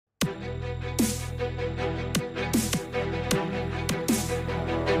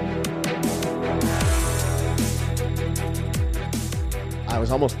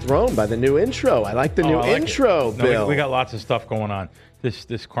was almost thrown by the new intro. I like the new intro, Bill. We got lots of stuff going on. This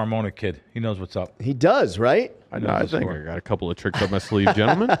Carmona kid, he knows what's up. He does, right? I think I got a couple of tricks up my sleeve,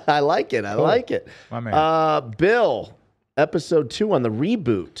 gentlemen. I like it. I like it. My man. Bill, episode 2 on the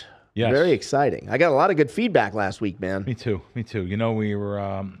reboot. Yes. Very exciting. I got a lot of good feedback last week, man. Me too. You know, we were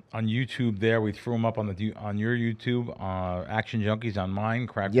on YouTube there. We threw them up on your YouTube, Action Junkies on mine,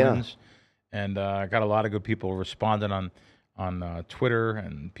 Crack Wins. And I got a lot of good people responding on Twitter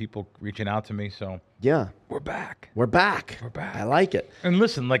and people reaching out to me. So yeah, we're back. I like it. And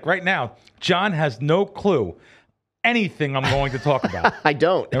listen, like right now, John has no clue anything I'm going to talk about. I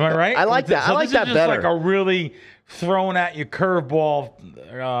don't. Am I right? I like that. So I like that this is better. just like a really thrown at you curveball,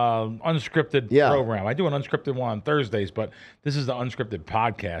 unscripted program. I do an unscripted one on Thursdays, but this is the unscripted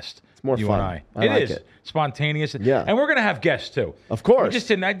podcast. It's more fun. And I. It is spontaneous. Yeah. And we're gonna have guests too. Of course.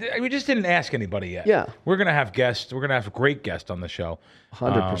 We just didn't ask anybody yet. Yeah. We're gonna have guests. We're gonna have a great guest on the show.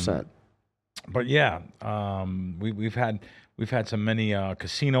 100%. But yeah, we've had so many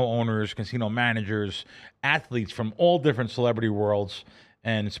casino owners, casino managers, athletes from all different celebrity worlds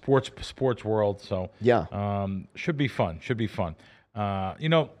and sports world. So yeah, should be fun. You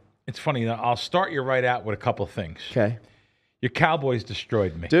know, it's funny. I'll start you right out with a couple of things. Okay. Your Cowboys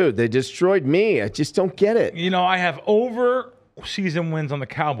destroyed me. Dude, they destroyed me. I just don't get it. You know, I have over season wins on the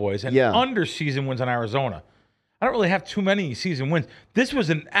Cowboys and under season wins on Arizona. I don't really have too many season wins. This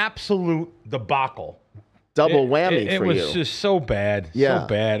was an absolute debacle. Double whammy for you. It was just so bad. Yeah. So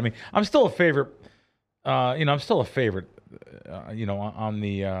bad. I mean, I'm still a favorite. I'm still a favorite, on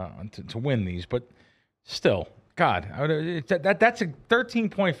the to win these, but still, God, that's a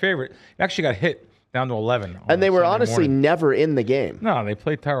 13-point favorite. It actually got hit down to 11. And they were Sunday honestly morning. never in the game. No, they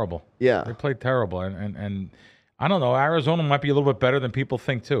played terrible. Yeah. They played terrible. And I don't know, Arizona might be a little bit better than people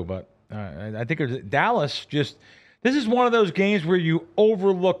think too, but I think it was Dallas just... This is one of those games where you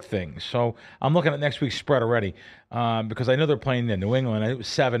overlook things. So I'm looking at next week's spread already because I know they're playing in New England. It was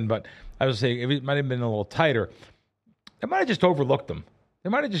 7, but I was saying it might have been a little tighter. They might have just overlooked them. They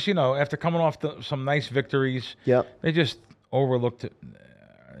might have just, after coming off some nice victories, they just overlooked it.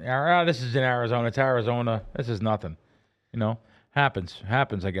 This is in Arizona. It's Arizona. This is nothing. Happens,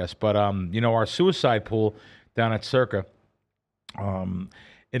 I guess. But, our suicide pool down at Circa,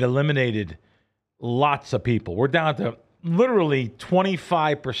 it eliminated lots of people. We're down to literally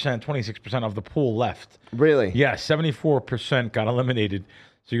 25%, 26% of the pool left. Really? Yeah, 74% got eliminated.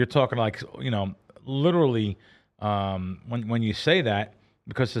 So you're talking like, literally, when you say that,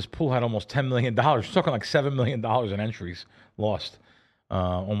 because this pool had almost $10 million, you're talking like $7 million in entries lost.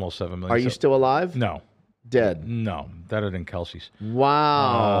 Almost $7 million. Are you still alive? No. Dead? No. Deader than Kelsey's.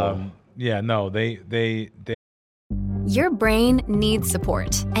 Wow. They Your brain needs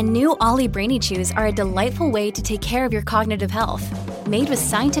support, and new Ollie Brainy Chews are a delightful way to take care of your cognitive health. Made with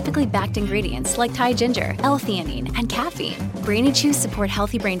scientifically backed ingredients like Thai ginger, L-theanine, and caffeine, Brainy Chews support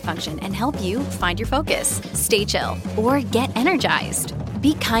healthy brain function and help you find your focus, stay chill, or get energized.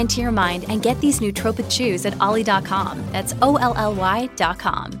 Be kind to your mind and get these nootropic chews at ollie.com. That's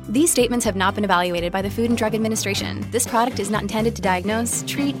OLLY.com. These statements have not been evaluated by the Food and Drug Administration. This product is not intended to diagnose,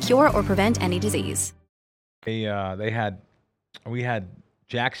 treat, cure, or prevent any disease. We had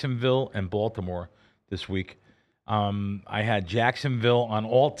Jacksonville and Baltimore this week. I had Jacksonville on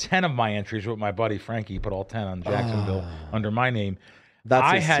all 10 of my entries with my buddy Frankie. He put all 10 on Jacksonville under my name.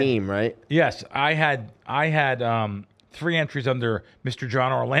 That's his team, right? Yes, I had 3 entries under Mr.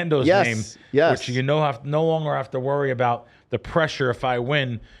 John Orlando's name. Yes. Which you no longer have to worry about the pressure. If I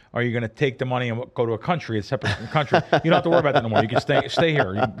win, are you going to take the money and go to a separate country? You don't have to worry about that anymore. You can stay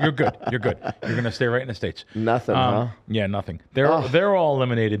here. You're good. You're going to stay right in the States. Nothing, huh? Yeah, nothing. They're all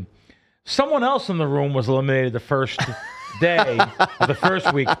eliminated. Someone else in the room was eliminated the first day of the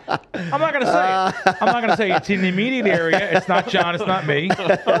first week. I'm not going to say it. It's in the immediate area. It's not John. It's not me.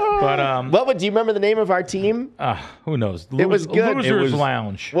 But do you remember the name of our team? Who knows? It was good. Losers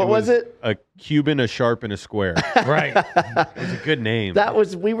Lounge. What was it? A Cuban, a sharp, and a square. Right. It was a good name.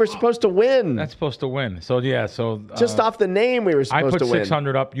 We were supposed to win. That's supposed to win. So yeah. So just off the name, we were supposed to win. I put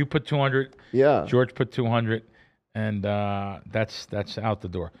 600 up. You put 200. Yeah. George put 200, and that's out the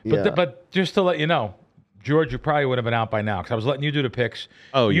door. Yeah. But just to let you know, George, you probably would have been out by now because I was letting you do the picks.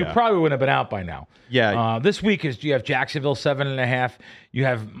 Oh, you probably would have been out by now. Yeah. This week you have Jacksonville 7.5. You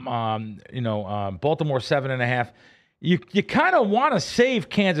have Baltimore 7.5. You kind of want to save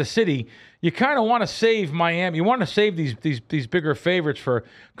Kansas City. You kind of want to save Miami. You want to save these bigger favorites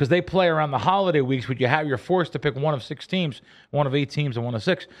because they play around the holiday weeks. But you're forced to pick one of 6 teams, one of 8 teams, and one of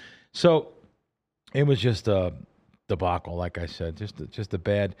 6. So it was just a debacle, like I said, just a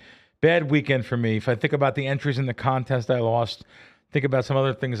bad weekend for me. If I think about the entries in the contest I lost, Think about some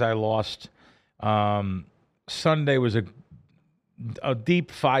other things I lost. Sunday was a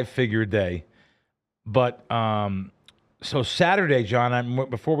deep 5-figure day. But so Saturday, John,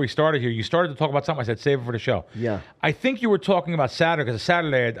 before we started here, you started to talk about something. I said, save it for the show. Yeah. I think you were talking about Saturday, because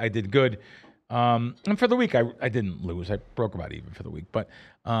Saturday I did good. And for the week, I didn't lose. I broke about even for the week. But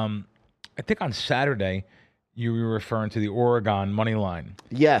I think on Saturday, you were referring to the Oregon money line.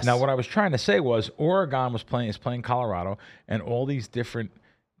 Yes. Now, what I was trying to say was Oregon is playing Colorado, and all these different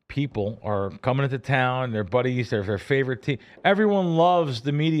people are coming into town, their buddies, their favorite team. Everyone loves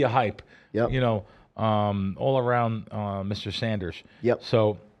the media hype. Yep. All around Mr. Sanders. Yep.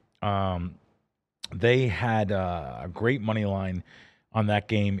 So they had a great money line on that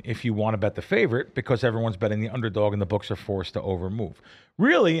game if you want to bet the favorite, because everyone's betting the underdog and the books are forced to overmove.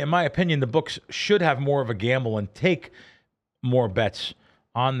 Really, in my opinion, the books should have more of a gamble and take more bets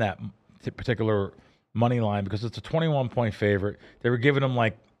on that particular money line, because it's a 21-point favorite. They were giving them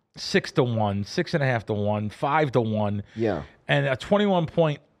like 6-1, 6.5-1, 5-1. Yeah. And a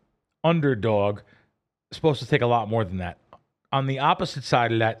 21-point underdog is supposed to take a lot more than that. On the opposite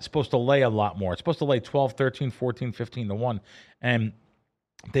side of that, it's supposed to lay a lot more. It's supposed to lay 12, 13, 14, 15-1. And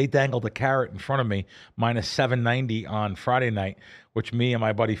they dangled a carrot in front of me, minus 790 on Friday night, which me and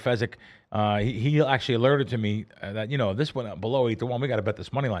my buddy Fezzik, he actually alerted to me that, this went up below 8-1. We got to bet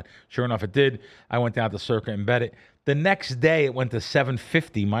this money line. Sure enough, it did. I went down to Circa and bet it. The next day, it went to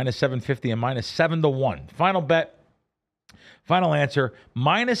 750, minus 750 and minus 7-1. Final bet, final answer,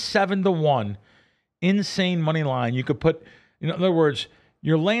 minus 7-1. Insane money line. You could put, in other words,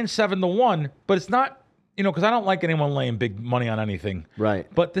 you're laying 7-1, but it's not, because I don't like anyone laying big money on anything. Right.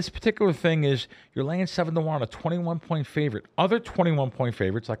 But this particular thing is you're laying 7-1 on a 21-point favorite. Other 21-point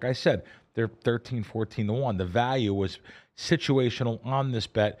favorites, like I said, they're 13, 14-1. The value was situational on this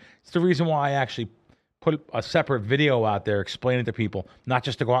bet. It's the reason why I actually put a separate video out there explaining to people, not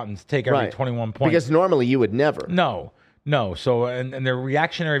just to go out and take every 21 points. Because normally you would never. No. So, and the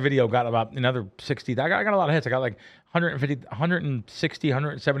reactionary video got about another 60. I got a lot of hits. I got like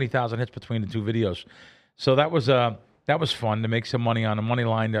 170,000 hits between the two videos. So that was fun to make some money on a money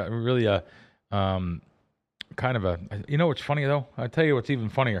line. Really kind of a, what's funny though? I'll tell you what's even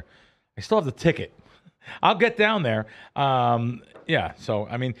funnier. I still have the ticket. I'll get down there. Yeah. So,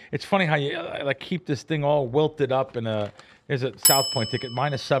 I mean, it's funny how you keep this thing all wilted up in there's a South Point ticket,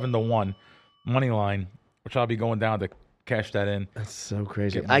 minus 7-1 money line, which I'll be going down to cash that in. That's so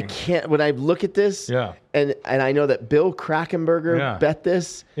crazy. I can't, when I look at this, and I know that Bill Krakenberger bet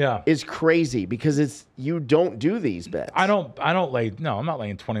this, is crazy, because you don't do these bets. I'm not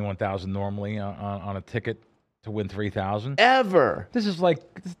laying 21,000 normally on a ticket to win 3,000 ever. This is like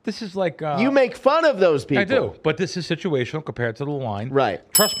you make fun of those people. I do, but this is situational compared to the line. Right.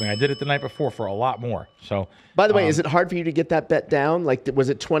 Trust me, I did it the night before for a lot more. So, by the way, is it hard for you to get that bet down? Like, was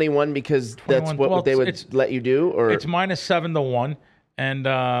it 21 because 21, that's what they would let you do, or it's minus 7-1? And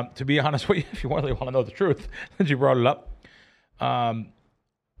to be honest with you, if you really want to know the truth, since you brought it up,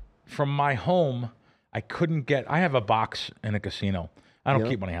 from my home, I couldn't get. I have a box in a casino. I don't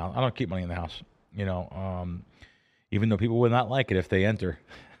keep money out. I don't keep money in the house. Even though people would not like it if they enter.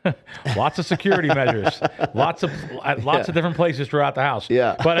 Lots of security measures, lots of different places throughout the house.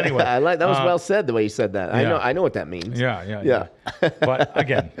 Yeah, but anyway, I like that was well said the way you said that. I know what that means. Yeah. But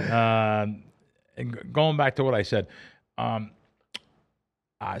again, going back to what I said,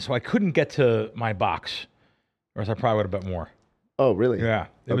 so I couldn't get to my box, or else I probably would have bet more. Oh, really? Yeah,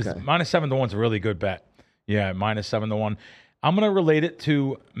 it was minus 7-1's a really good bet. Yeah, minus 7-1. I'm going to relate it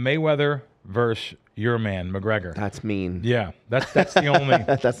to Mayweather versus your man, McGregor. That's mean. Yeah, that's the only.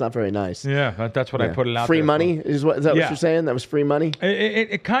 That's not very nice. Yeah, that's what I put it out free there money for. is that what you're saying? That was free money?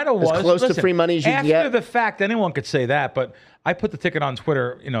 It kind of was. As close to free money as you can get? After the fact, anyone could say that, but I put the ticket on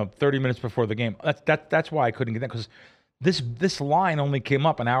Twitter, 30 minutes before the game. That's why I couldn't get that, because this line only came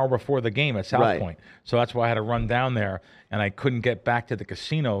up an hour before the game at South Point. So that's why I had to run down there, and I couldn't get back to the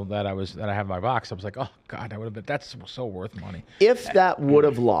casino that I have my box. I was like, oh God, that's so worth money. If that would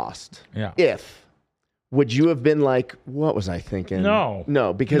have lost, would you have been like, what was I thinking?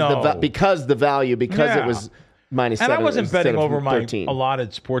 No, because the value, it was minus 7. And I wasn't betting over 13. my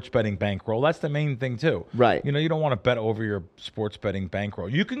allotted sports betting bankroll. That's the main thing too. Right. You don't want to bet over your sports betting bankroll.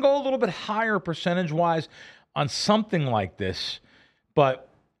 You can go a little bit higher percentage wise on something like this, but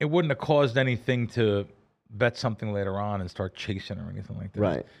it wouldn't have caused anything to bet something later on and start chasing or anything like that.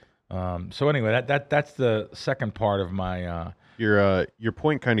 Right. So anyway, that's the second part of my. Your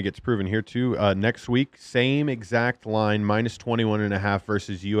point kind of gets proven here too. Next week, same exact line, minus 21.5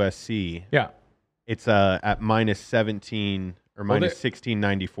 versus USC. Yeah. It's at minus 17 or minus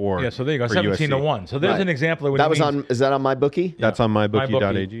 1694. Yeah, so there you go, for 17 to USC. 1. So there's an example of that was on. Is that on MyBookie? That's on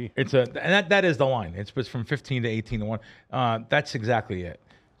mybookie.ag. It's and that is the line. It's from 15 to 18 to 1. That's exactly it.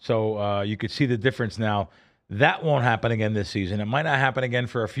 So you could see the difference now. That won't happen again this season. It might not happen again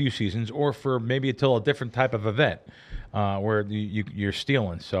for a few seasons, or for maybe until a different type of event where you're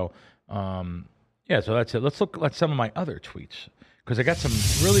stealing. So so that's it. Let's look at some of my other tweets, because I got some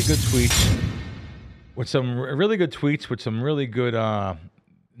really good tweets with some really good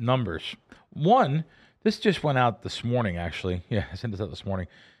numbers. One, this just went out this morning, actually. Yeah, I sent this out this morning.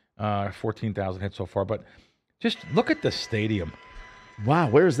 14,000 hits so far. But just look at the stadium. Wow,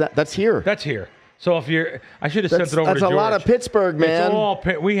 where is that? That's here. That's here. So I should have sent it over to George. That's a lot of Pittsburgh, man.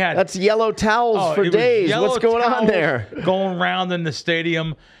 That's yellow towels for days. What's going on there? Going around in the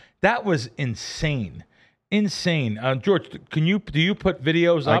stadium. That was insane. Insane. George, do you put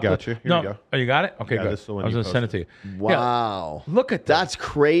videos up? I got you. Here we go. Oh, you got it? Okay, good. This is the one I was going to send it to you. Wow. Yeah, look at that. That's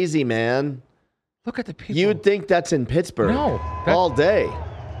crazy, man. Look at the people. You'd think that's in Pittsburgh. No. All day.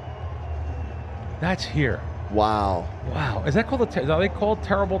 That's here. Wow. Wow. Is that called are they called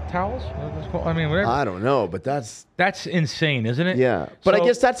terrible towels? I mean, whatever. I don't know, but that's insane, isn't it? Yeah. But I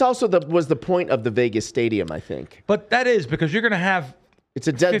guess that's also was the point of the Vegas Stadium, I think. But that is because you're going to have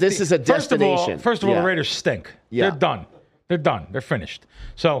this is a destination. First of all, the Raiders stink. Yeah. They're done. They're done. They're finished.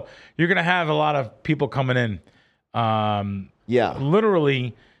 So you're going to have a lot of people coming in.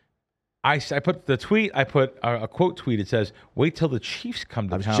 Literally, I put the tweet. I put a quote tweet. It says, "Wait till the Chiefs come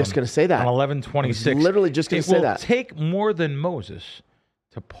to town." I was just going to say that on 11/26. Literally just going to say that. It will take more than Moses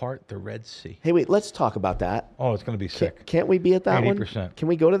to part the Red Sea. Hey, wait. Let's talk about that. Oh, it's going to be sick. Can't we be at that 80%. one? Can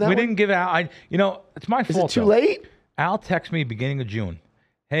we go to that? We didn't give out. It's my fault. Is it too late? Al texted me beginning of June.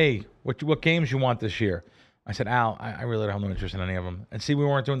 Hey, what games you want this year? I said, Al, I really don't have no interest in any of them. And see, we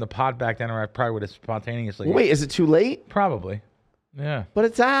weren't doing the pod back then, or I probably would have spontaneously. Wait, is it too late? Probably. Yeah. But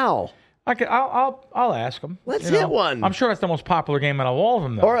it's Al. I'll ask him. Let's hit one. I'm sure that's the most popular game out of all of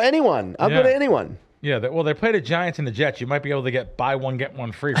them, though. Or anyone. I'll go to anyone. Yeah. They play the Giants and the Jets. You might be able to get buy one get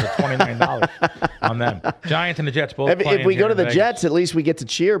one free for $29 on them. Giants and the Jets both. If we go to the Jets, at least we get to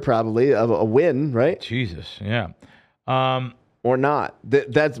cheer probably a win, right? Jesus. Yeah. Or not.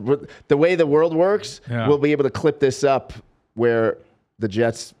 That's the way the world works. Yeah. We'll be able to clip this up where the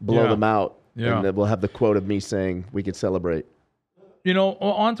Jets blow them out, and then we'll have the quote of me saying we could celebrate.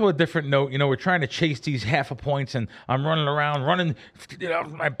 On to a different note, we're trying to chase these half a points, and I'm running around,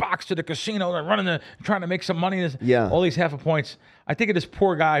 my box to the casino, and trying to make some money. All these half a points. I think of this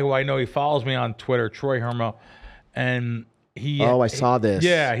poor guy who I know, he follows me on Twitter, Troy Hermo, and he. Oh, I saw this.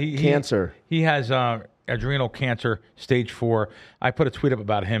 Yeah, cancer. He has adrenal cancer, stage 4. I put a tweet up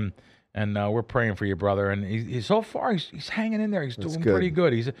about him, and we're praying for you, brother. And he's so far, he's hanging in there. He's doing pretty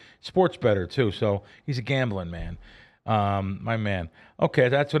good. He's a sports bettor too, so he's a gambling man. My man. Okay,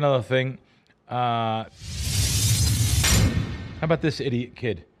 that's another thing. How about this idiot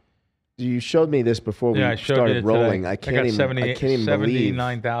kid? You showed me this before we started rolling. I can't even believe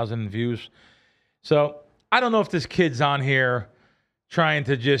 79,000 views. So I don't know if this kid's on here trying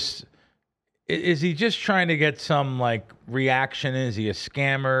to is he just trying to get some reaction? Is he a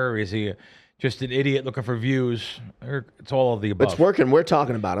scammer? Is he just an idiot looking for views? Or it's all of the above. It's working. We're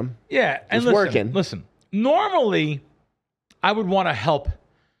talking about him. Yeah, and it's working. Listen, normally I would want to help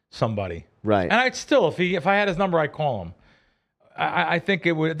somebody, right? And I'd still, if I had his number, I'd call him. I think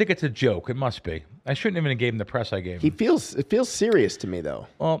it would. I think it's a joke. It must be. I shouldn't even have gave him the press I gave him. It feels serious to me though.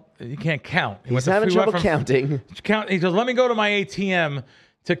 Well, you can't count. He's having trouble counting. He says, "Let me go to my ATM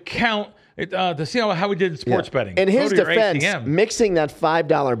to count to see how we did in sports betting." In his defense, mixing that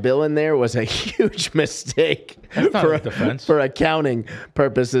 $5 bill in there was a huge mistake for accounting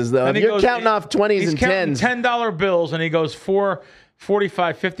purposes, though. If you're counting off 20s and 10s. $10 bills, and he goes 4,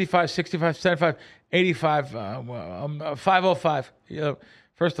 45, 55, 65, 75, 85, 505.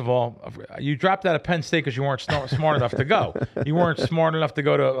 First of all, you dropped out of Penn State because you weren't smart enough to go. You weren't smart enough to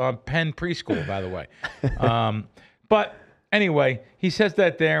go to Penn preschool, by the way. But anyway, he says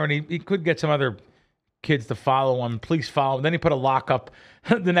that there, and he could get some other kids to follow him. Please follow him. Then he put a lockup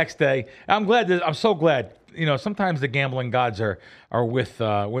the next day. I'm so glad. Sometimes the gambling gods are with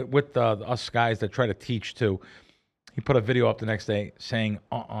us guys that try to teach too. He put a video up the next day saying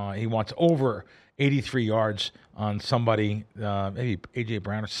he wants over 83 yards on somebody, maybe A.J.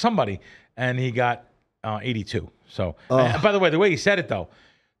 Brown or somebody, and he got 82. So, by the way, the way he said it though,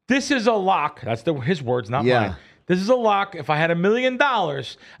 this is a lock. That's his words, not mine. This is a lock. If I had $1 million,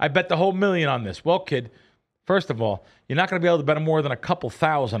 I bet the whole $1 million on this. Well, kid, first of all, you're not going to be able to bet more than a couple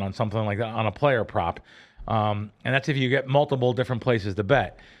thousand on something like that on a player prop, and that's if you get multiple different places to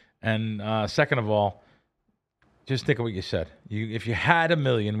bet. And second of all, just think of what you said. If you had $1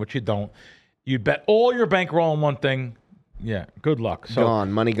 million, which you don't, you'd bet all your bankroll on one thing. Yeah, good luck. So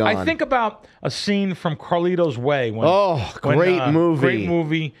gone, money gone. I think about a scene from Carlito's Way. Great movie. Great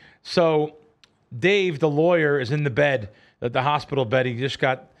movie. So Dave, the lawyer, is in the bed, the hospital bed. He just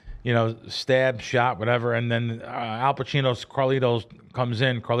got, stabbed, shot, whatever. And then Al Pacino's Carlito comes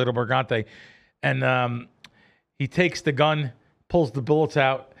in, Carlito Morgante, and he takes the gun, pulls the bullets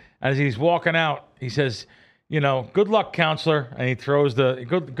out. As he's walking out, he says, good luck, counselor. And he throws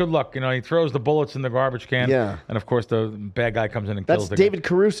good luck. He throws the bullets in the garbage can. Yeah. And of course, the bad guy comes in and kills the guy. David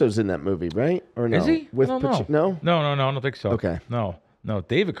Caruso's in that movie, right? Or no? Is he? With I don't know. No, I don't think so. Okay. No,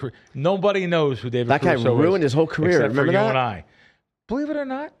 David Caruso. Nobody knows who David Caruso is. That guy ruined his whole career. Except Remember for that? you and I. Believe it or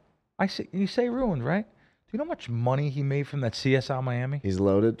not, you say ruined, right? Do you know how much money he made from that CSI Miami? He's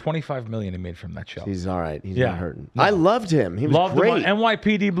loaded. $25 million he made from that show. He's all right. He's not hurting. No. I loved him. He was loved great. Him on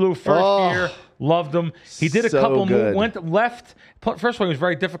NYPD Blue first year. Loved him. He did a couple moves. Left. First of all, he was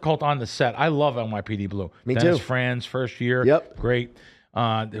very difficult on the set. I love NYPD Blue. Me Dennis too. Franz, first year. Yep. Great.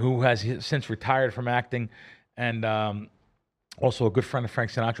 Who has since retired from acting. And also a good friend of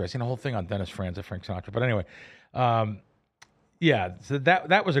Frank Sinatra. I've seen a whole thing on Dennis Franz and Frank Sinatra. But anyway, so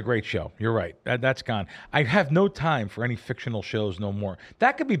that was a great show. You're right. That's gone. I have no time for any fictional shows no more.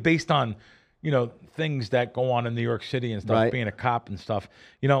 That could be based on, things that go on in New York City and stuff, right. Being a cop and stuff.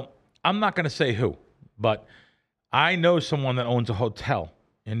 I'm not going to say who, but I know someone that owns a hotel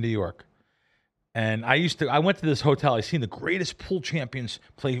in New York. And I went to this hotel. I seen the greatest pool champions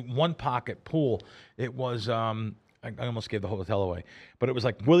play one pocket pool. It was, I almost gave the hotel away, but it was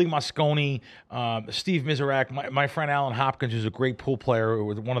like Willie Mosconi, Steve Miserak, my friend Alan Hopkins, who's a great pool player,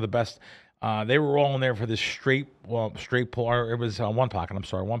 was one of the best. They were all in there for this straight pool. It was One Pocket. I'm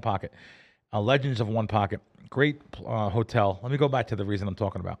sorry, One Pocket. Legends of One Pocket. Great hotel. Let me go back to the reason I'm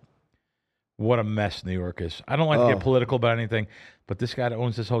talking about. What a mess New York is. I don't like to get political about anything, but this guy that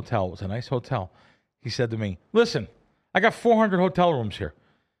owns this hotel, it was a nice hotel. He said to me, listen, I got 400 hotel rooms here.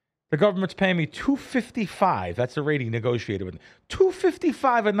 The government's paying me $255. That's the rate he negotiated with.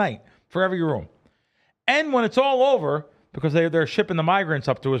 $255 a night for every room. And when it's all over, because they're shipping the migrants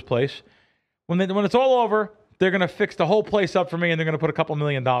up to his place, when it's all over, they're going to fix the whole place up for me, and they're going to put a couple $1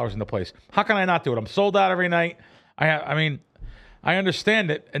 million in the place. How can I not do it? I'm sold out every night. I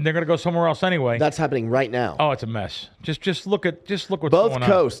understand it, and they're going to go somewhere else anyway. That's happening right now. Oh, it's a mess. Just look what's Both going on. Both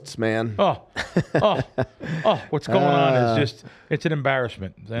coasts, man. What's going on is it's an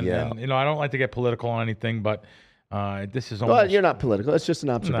embarrassment. And I don't like to get political on anything, but this is almost. Well, you're not political. It's just an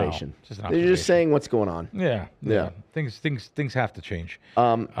observation. No, just an observation. You're just saying what's going on. Yeah. Things have to change.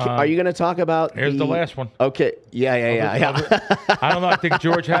 Are you going to talk about? Here's the last one. Okay. Yeah. I don't know. I think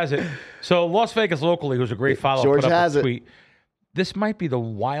George has it. So Las Vegas locally, who's a great follow, George put up has a tweet. This might be the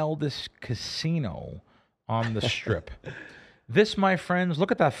wildest casino on the Strip. This, my friends, look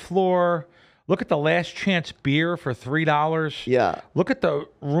at that floor. Look at the Last Chance beer for $3. Yeah. Look at the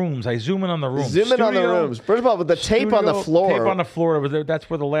rooms. I zoom in on the rooms. Zoom in on the rooms. First of all, with the tape on the floor. Tape on the floor. That's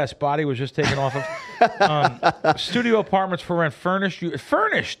where the last body was just taken off of. Studio apartments for rent. Furnished.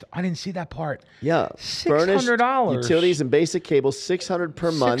 Furnished. I didn't see that part. Yeah. $600. Utilities and basic cable, $600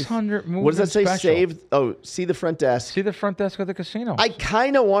 per month. $600. What does that say? Special. Saved. Oh, see the front desk. See the front desk of the casino. I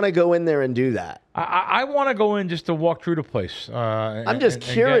kind of want to go in there and do that. I want to go in just to walk through the place. I'm just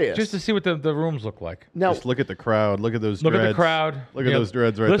curious. Just to see what the rooms look like. Now, just look at the crowd. Look at those dreads. Look at the crowd. Look at those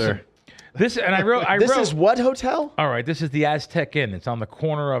dreads right there. This is what hotel? All right, this is the Aztec Inn. It's on the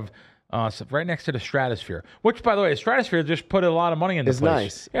corner of right next to the Stratosphere. Which, by the way, the Stratosphere just put a lot of money in the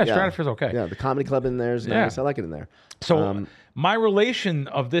place. It's nice. Yeah, Stratosphere's okay. Yeah, the comedy club in there is nice. I like it in there. So my relation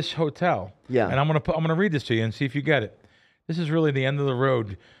of this hotel. Yeah. And I'm gonna read this to you and see if you get it. This is really the end of the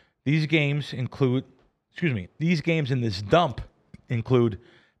road. These games in this dump include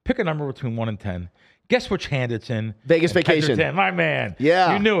pick a number between 1 and 10. Guess which hand it's in. Vegas Vacation. 10. My man.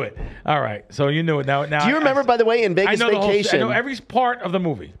 Yeah. You knew it. All right. So you knew it. Now do you remember, by the way, in Vegas Vacation? I know every part of the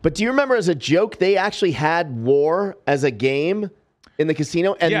movie. But do you remember as a joke, they actually had war as a game in the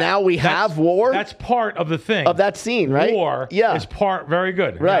casino, and now we have war? That's part of the thing. Of that scene, right? War is part, very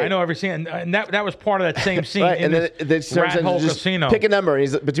good. Right. Yeah, I know every scene. And that was part of that same scene right. in and this then it rat hole casino. Pick a number.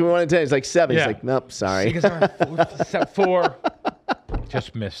 He's between 1 and 10. He's like 7. Yeah. He's like, nope, sorry. 4.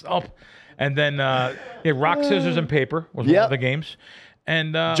 Just missed. And then rock, scissors, and paper was one of the games.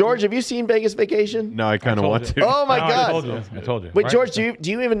 And George, have you seen Vegas Vacation? No, I kind of want to. Oh my God! I told you. Wait, right? George, do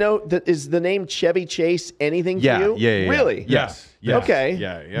you even know that is the name Chevy Chase anything to you? Yeah. Really? Yes. Okay.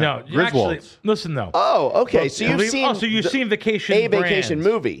 Yeah. No, actually, listen though. Oh, okay. So you've seen Vacation. A Vacation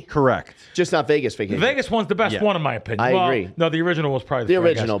movie. Correct. Just not Vegas Vacation. The Vegas one's the best one in my opinion. I agree. No, the original was probably the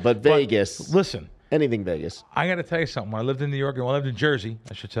original, but Vegas. Listen, Anything Vegas. I got to tell you something. When I lived in New York, and when I lived in Jersey,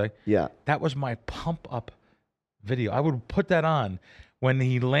 I should say. Yeah. That was my pump up video. I would put that on when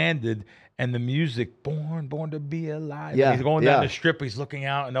he landed and the music, born to be alive. Yeah. And he's going down the strip. He's looking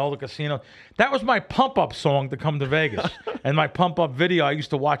out and all the casino. That was my pump up song to come to Vegas. And my pump up video, I used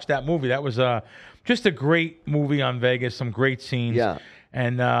to watch that movie. That was just a great movie on Vegas. Some great scenes. Yeah.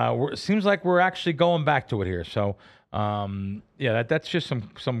 And it seems like we're actually going back to it here. So, that's just some.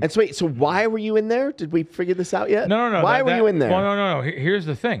 And so wait, so why were you in there? Did we figure this out yet? No. Why were you in there? Well, no. Here's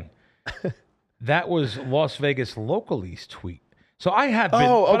the thing. That was Las Vegas Localese tweet. So I have been,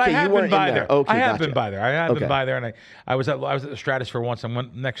 but I have been by there. Okay, I have gotcha. been by there. I have been by there, and I was at the Stratosphere once. I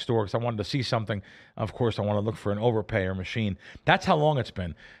went next door because I wanted to see something. Of course, I want to look for an overpayer machine. That's how long it's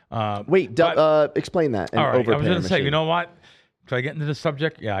been. Explain that. All right, I was going to say, machine. you know what? Should I get into the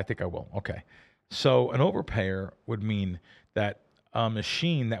subject? Yeah, I think I will. Okay. So an overpayer would mean that a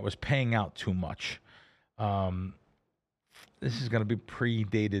machine that was paying out too much. This is going to be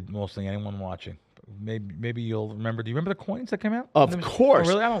predated mostly anyone watching. Maybe you'll remember. Do you remember the coins that came out? Of course.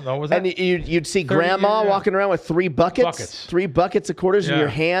 Oh, really? I don't know. Was that? And you'd see grandma walking around with 3 buckets. 3 buckets of quarters, and your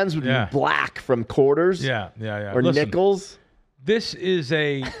hands would be black from quarters. Yeah. Or Listen, nickels. This is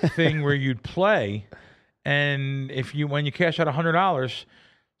a thing where you'd play, and when you cash out $100,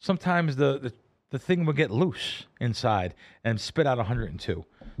 sometimes the thing would get loose inside and spit out 102.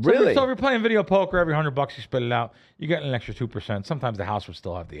 Really? So if you're playing video poker, every $100 you spit it out, you get an extra 2%. Sometimes the house would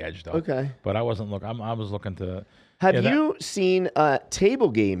still have the edge, though. Okay. But I wasn't looking. I was looking to. Have you seen table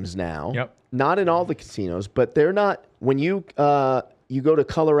games now? Yep. Not in all the casinos, but they're not. When you go to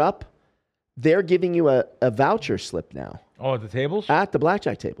Color Up, they're giving you a voucher slip now. Oh, at the tables? At the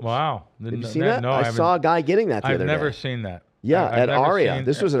blackjack tables. Wow. Have you seen that? No, I saw a guy getting that the other day. I've never seen that. Yeah, I've at Aria.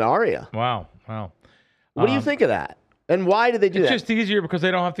 This was at Aria. Wow. What do you think of that? And why did they do that? It's just easier because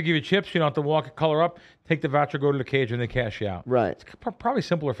they don't have to give you chips. You don't have to walk Color Up, take the voucher, go to the cage, and they cash you out. Right. It's probably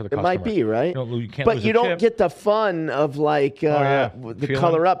simpler for the customer. It might be, right? You can't but lose you a don't chip. get the fun of the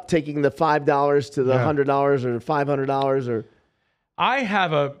Color Up taking the $5 to the $100 or $500 or. I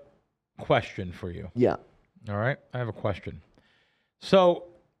have a question for you. Yeah. All right. I have a question. So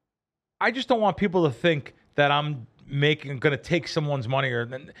I just don't want people to think that I'm going to take someone's money, or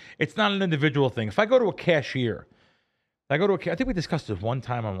it's not an individual thing. If I go to a cashier, I think we discussed this one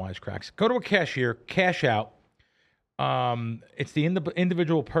time on WiseKracks. Go to a cashier, cash out. It's the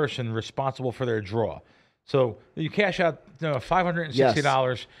individual person responsible for their draw. So you cash out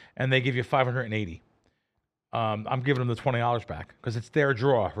 $560, and they give you $580. I'm giving them the $20 back because it's their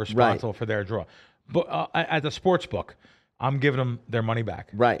draw, responsible for their draw. But at the sports book, I'm giving them their money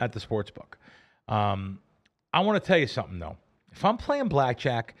back. Right. At the sports book. I want to tell you something though. If I'm playing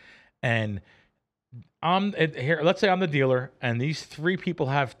blackjack and let's say I'm the dealer, and these 3 people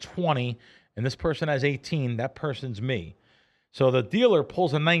have 20, and this person has 18. That person's me. So the dealer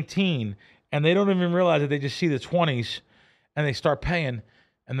pulls a 19, and they don't even realize it. They just see the 20s, and they start paying,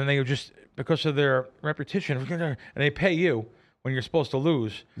 and then they just, because of their reputation, and they pay you when you're supposed to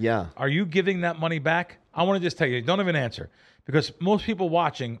lose. Yeah. Are you giving that money back? I want to just tell you, don't even answer. Because most people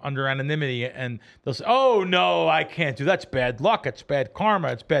watching under anonymity, and they'll say, oh, no, I can't do that. That's bad luck. It's bad karma.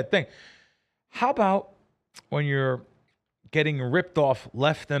 It's a bad thing. How about when you're getting ripped off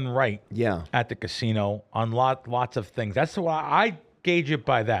left and right at the casino on lots of things? That's why I gauge it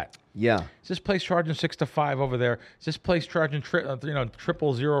by that. Yeah. Is this place charging 6 to 5 over there? Is this place charging 000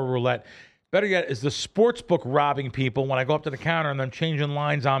 roulette? Better yet, is the sports book robbing people when I go up to the counter and then changing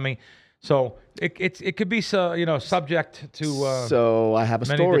lines on me? So it could be subject to. So I have a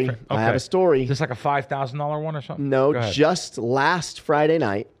story. Okay. I have a story. Is this like a $5,000 one or something? No, just last Friday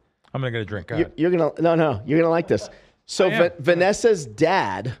night. I'm gonna get a drink. You're gonna like this. So Vanessa's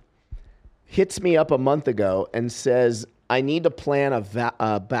dad hits me up a month ago and says, I need to plan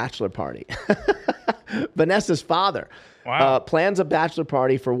a bachelor party. Vanessa's father plans a bachelor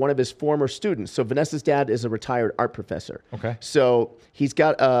party for one of his former students. So Vanessa's dad is a retired art professor. Okay. So he's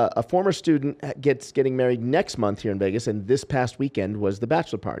got a former student getting married next month here in Vegas, and this past weekend was the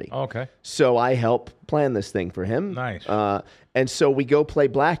bachelor party. Okay. So I help plan this thing for him. Nice. And so we go play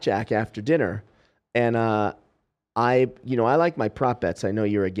blackjack after dinner, and I like my prop bets. I know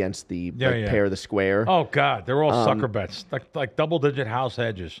you're against the pair the square. Oh God, they're all sucker bets, like double-digit house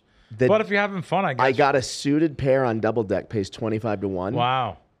edges. But if you're having fun, I guess. I got a suited pair on double deck, pays 25 to 1.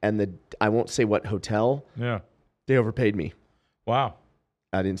 Wow. And I won't say what hotel. Yeah. They overpaid me. Wow.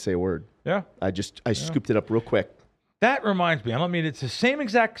 I didn't say a word. Yeah. I scooped it up real quick. That reminds me. I don't mean it's the same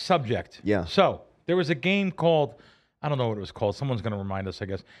exact subject. Yeah. So there was a game called I don't know what it was called. Someone's going to remind us, I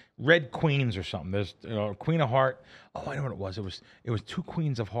guess. Red Queens or something. There's Queen of Heart. Oh, I know what it was. It was 2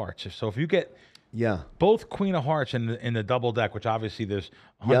 Queens of Hearts. So if you get both Queen of Hearts in the double deck, which obviously there's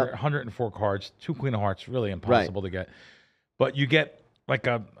 104 cards, 2 Queen of Hearts, really impossible to get. But you get like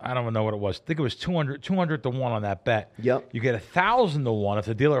I don't even know what it was. I think it was 200 to 1 on that bet. Yep. You get 1,000 to 1 if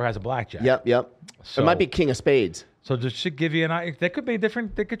the dealer has a blackjack. Yep. So, it might be King of Spades. So just to give you an idea, they could be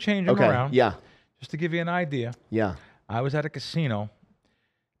different. They could change them around. Yeah. Just to give you an idea. Yeah. I was at a casino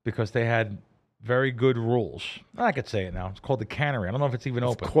because they had very good rules. I could say it now. It's called the Cannery. I don't know if it's even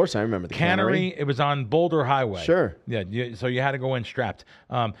open. Of course I remember the Cannery. It was on Boulder Highway. Sure. Yeah, so you had to go in strapped.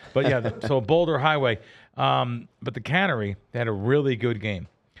 But yeah, so Boulder Highway. But the Cannery, they had a really good game.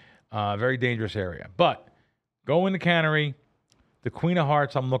 Very dangerous area. But go in the Cannery. The Queen of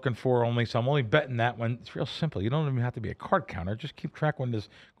Hearts I'm looking for only, so I'm only betting that one. It's real simple. You don't even have to be a card counter. Just keep track when there's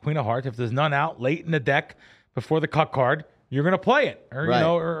Queen of Hearts. If there's none out late in the deck, before the cut card, you're going to play it, or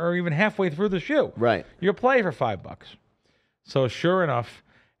or even halfway through the shoe. Right. You'll play for $5. So sure enough,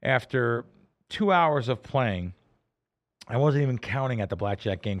 after 2 hours of playing, I wasn't even counting at the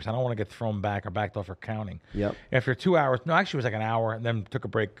blackjack game because I don't want to get thrown back or backed off for counting. Yep. After 2 hours, no, actually it was like an hour, and then took a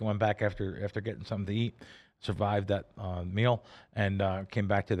break, went back after getting something to eat, survived that meal, and came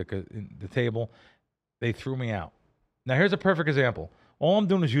back to the table. They threw me out. Now here's a perfect example. All I'm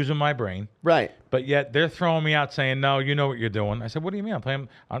doing is using my brain. Right. But yet they're throwing me out saying, no, you know what you're doing. I said, what do you mean? I'm playing.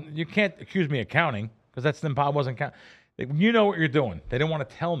 You can't accuse me of counting because that's the I wasn't counting. You know what you're doing. They didn't want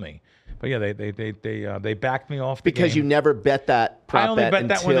to tell me. But yeah, they backed me off because you never bet that prop I only bet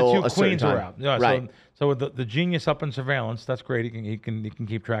that when the 2 queens were out. Yeah, right. So the genius up in surveillance, that's great. He can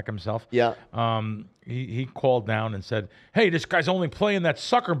keep track of himself. Yeah. He called down and said, hey, this guy's only playing that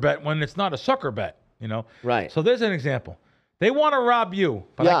sucker bet when it's not a sucker bet. Right. So there's an example. They want to rob you,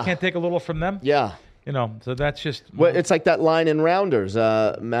 but I can't take a little from them. Yeah. So that's just... Well, it's like that line in Rounders.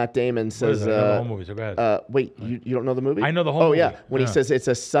 Matt Damon says... I know the whole movie, so go ahead. Wait, you don't know the movie? I know the whole movie. Oh, yeah. When he says it's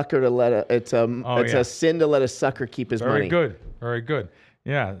a sucker to let a sin to let a sucker keep his money. Very good.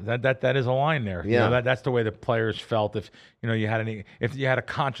 Yeah, that is a line there. Yeah. That's the way the players felt if you had a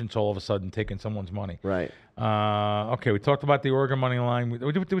conscience all of a sudden taking someone's money. Right. Okay, we talked about the Oregon money line.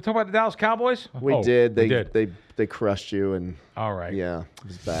 Did we talk about the Dallas Cowboys? We did. They crushed you and all right. Yeah, it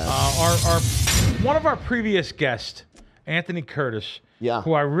was bad. One of our previous guests, Anthony Curtis. Yeah.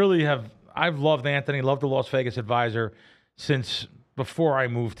 Who I've loved Anthony, loved the Las Vegas Advisor since before I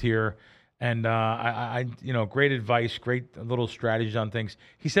moved here. And I great advice, great little strategies on things.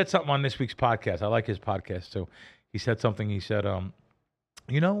 He said something on this week's podcast. I like his podcast too. He said something. He said, I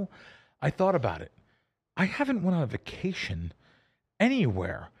thought about it. I haven't went on a vacation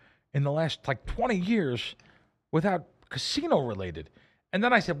anywhere in the last 20 years without casino related. And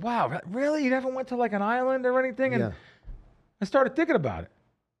then I said, wow, really? You haven't went to an island or anything? And I started thinking about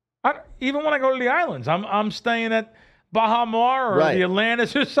it. Even when I go to the islands, I'm staying at Baja Mar or the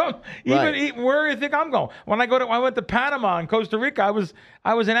Atlantis or something. Even where do you think I'm going? When I went to Panama and Costa Rica,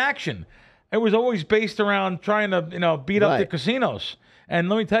 I was in action. It was always based around trying to beat up the casinos. And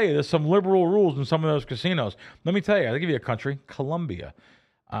let me tell you, there's some liberal rules in some of those casinos. Let me tell you, I'll give you a country, Colombia.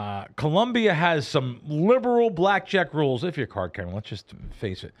 Colombia has some liberal blackjack rules, if you're a card counter, let's just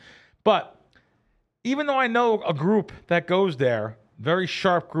face it. But even though I know a group that goes there, very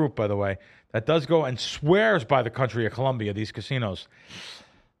sharp group, by the way, that does go and swears by the country of Colombia, these casinos,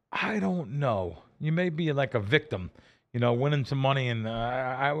 I don't know. You may be like a victim, winning some money. And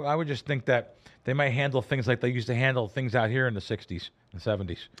I would just think that they might handle things like they used to handle things out here in the 60s and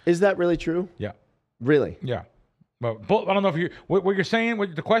 70s. Is that really true? Yeah. Really? Yeah. Well, I don't know if what you're saying,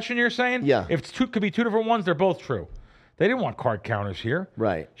 the question you're saying? Yeah. If it could be two different ones, they're both true. They didn't want card counters here.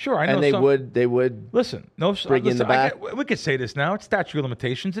 Right. Sure, I know. And they would listen. Bring in the back. We could say this now. It's statute of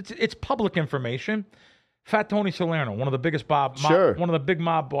limitations. It's public information. Fat Tony Salerno, one of the biggest one of the big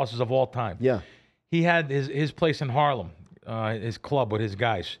mob bosses of all time. Yeah. He had his place in Harlem, his club with his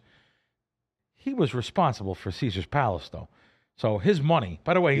guys. He was responsible for Caesar's Palace, though. So his money.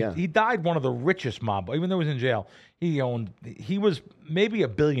 By the way, he died one of the richest mob. Even though he was in jail, he was maybe a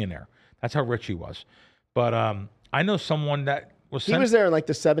billionaire. That's how rich he was. But I know someone that was. He was there in the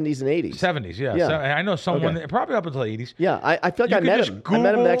 70s and 80s. 70s, yeah. So I know someone probably up until the 80s. Yeah, I feel like I met him. I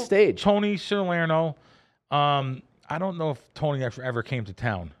met him backstage. Tony Salerno. I don't know if Tony ever came to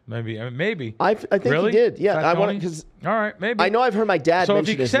town. Maybe. I think really? He did. Yeah, I want because. All right, maybe. I know I've heard my dad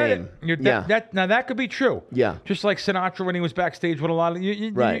mention his name. Now that could be true. Yeah. Just like Sinatra when he was backstage with a lot of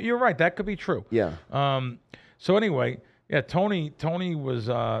you're right. That could be true. Yeah. So anyway. Yeah, Tony was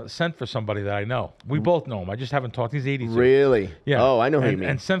sent for somebody that I know. We both know him. I just haven't talked. He's 82. Really? Yeah. Oh, I know who you mean.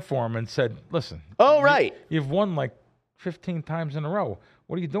 And sent for him and said, listen. Oh, right. You've won 15 times in a row.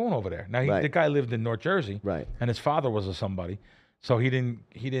 What are you doing over there? Now, Right. the guy lived in North Jersey, Right. and his father was a somebody, so he didn't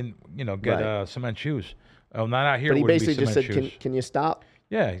get cement shoes. Oh, not out here. But he wouldn't be basically just cement said, shoes. can you stop?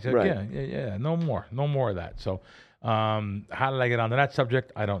 Yeah, he said, Right. yeah, no more of that. So, how did I get onto that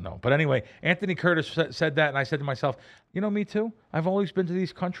subject? I don't know. But anyway, Anthony Curtis said that, and I said to myself, me too. I've always been to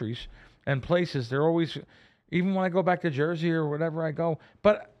these countries and places. They're always, even when I go back to Jersey or whatever I go.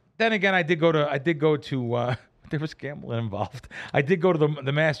 But then again, I did go to. There was gambling involved. I did go to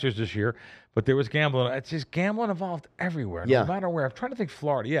the Masters this year, but there was gambling. It's just gambling involved everywhere, no matter where. I'm trying to think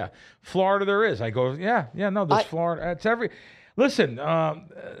Florida. Yeah, Florida there is. I go, no, there's Florida. It's every. Listen,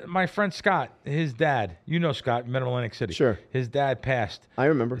 my friend Scott, his dad, Scott, Mid-Atlantic City. Sure. His dad passed. I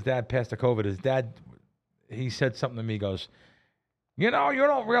remember. His dad passed to COVID. His dad, he said something to me, he goes, you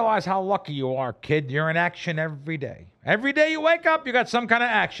don't realize how lucky you are, kid. You're in action every day. Every day you wake up, you got some kind of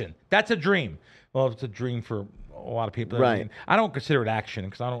action. That's a dream. Well, it's a dream for a lot of people. Right. I don't consider it action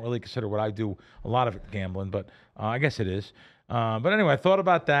because I don't really consider what I do a lot of it gambling, but I guess it is. But anyway, I thought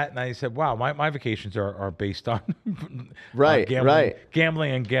about that, and I said, wow, my vacations are based on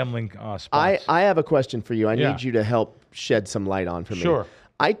gambling spots. I have a question for you. I need you to help shed some light on for me. Sure.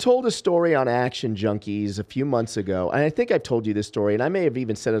 I told a story on Action Junkies a few months ago, and I think I've told you this story, and I may have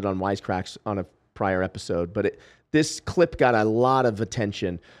even said it on WiseKracks on a prior episode, but this clip got a lot of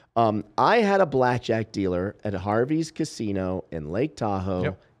attention. I had a blackjack dealer at Harvey's Casino in Lake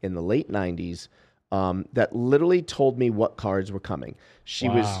Tahoe in the late 90s that literally told me what cards were coming. She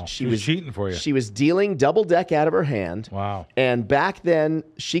was cheating for you. She was dealing double deck out of her hand. Wow. And back then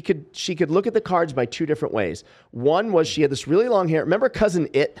she could look at the cards by two different ways. One was she had this really long hair. Remember Cousin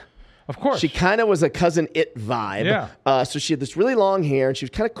It? Of course. She kind of was a Cousin It vibe. Yeah. So she had this really long hair, and she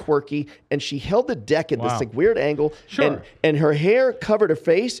was kind of quirky, and she held the deck at this like weird angle. Sure. And her hair covered her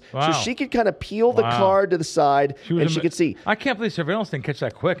face, so she could kind of peel the card to the side, and she could see. I can't believe surveillance didn't catch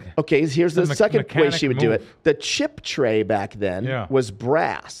that quick. Okay, here's the second way she would do it. move. The chip tray back then was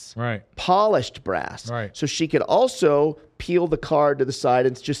brass. Right. Polished brass. Right. So she could also peel the card to the side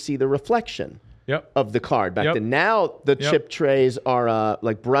and just see the reflection. Of the card back then. Now the chip trays are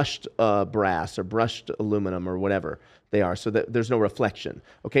like brushed brass or brushed aluminum or whatever they are, so that there's no reflection.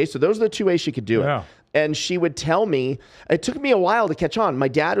 Okay, so those are the two ways she could do it. And she would tell me, it took me a while to catch on. My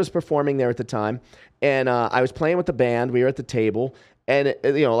dad was performing there at the time, and I was playing with the band. We were at the table, and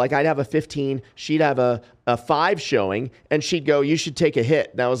like I'd have a 15, she'd have a 5 showing, and she'd go, "You should take a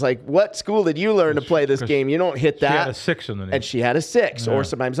hit." And I was like, "What school did you learn to play this game? You don't hit that." She had a 6 in the name. And she had a 6 or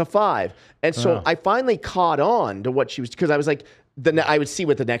sometimes a 5. And so I finally caught on to what she was, because I was like, I would see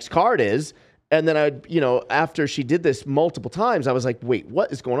what the next card is. And then I would, after she did this multiple times, I was like, wait,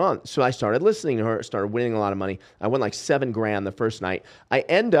 what is going on? So I started listening to her, started winning a lot of money. I won like $7,000 the first night. I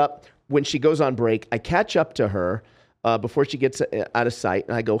end up, when she goes on break, I catch up to her before she gets out of sight.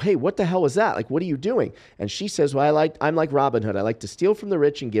 And I go, hey, what the hell was that? Like, what are you doing? And she says, well, I'm like Robin Hood. I like to steal from the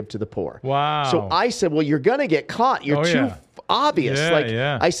rich and give to the poor. Wow. So I said, well, you're going to get caught. You're too obvious.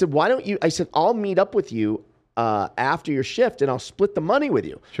 I said, why don't you? I said, I'll meet up with you after your shift, and I'll split the money with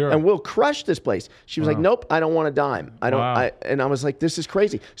you. Sure. And we'll crush this place. She was like, nope, I don't want a dime. I don't. And I was like, this is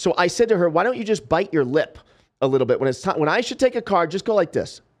crazy. So I said to her, why don't you just bite your lip a little bit when it's time? When I should take a card, just go like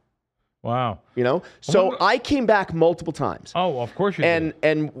this. Wow. So I came back multiple times. Oh, of course you did.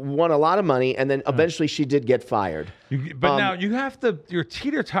 And won a lot of money, and then eventually she did get fired. But now you have to, you're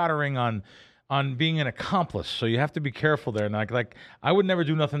teeter-tottering on being an accomplice, so you have to be careful there. And like I would never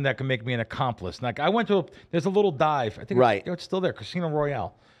do nothing that could make me an accomplice. Like I went to there's a little dive. I think it's still there, Casino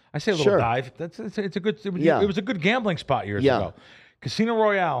Royale. I say a little dive. It's a good. It was a good gambling spot years ago. Casino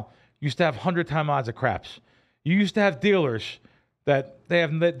Royale used to have 100-time odds of craps. You used to have dealers that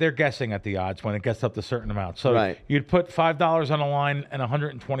they're guessing at the odds when it gets up to a certain amount. So you'd put $5 on a line and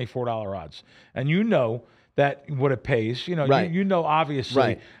 $124 odds, and that what it pays,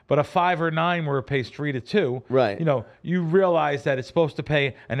 obviously, but a 5 or 9 where it pays 3 to 2, you realize that it's supposed to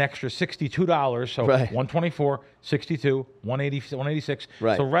pay an extra $62, so 124, 62, 180, 186.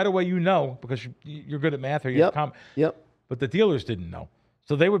 So right away because you're good at math or you're but the dealers didn't know.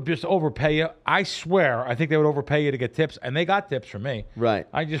 So they would just overpay you. I swear, I think they would overpay you to get tips, and they got tips from me. Right.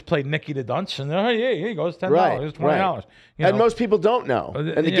 I just played Nicky the Dunce, and here you go, it's $10, it's $20. And most people don't know,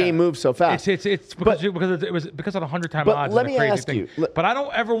 and the game moves so fast. It's because it was because of the 100-time odds. Let me ask you. But I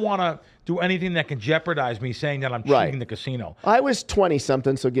don't ever want to do anything that can jeopardize me saying that I'm cheating the casino. I was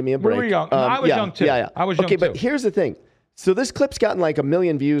 20-something, so give me a break. We were young. I was young too. I was young too. Okay, but here's the thing. So this clip's gotten like 1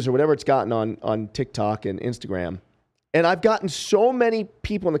 million views or whatever it's gotten on TikTok and Instagram. And I've gotten so many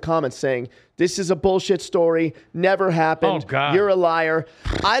people in the comments saying, this is a bullshit story, never happened, oh, God. You're a liar.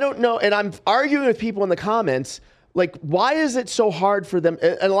 I don't know, and I'm arguing with people in the comments, Like, why is it so hard for them?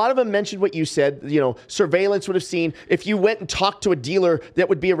 And a lot of them mentioned what you said, surveillance would have seen. If you went and talked to a dealer, that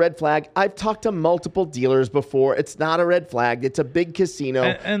would be a red flag. I've talked to multiple dealers before. It's not a red flag. It's a big casino.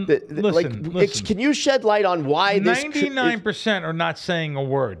 And listen. Can you shed light on why 99% are not saying a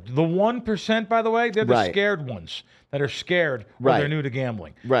word. The 1%, by the way, they're the scared ones that are scared or they're new to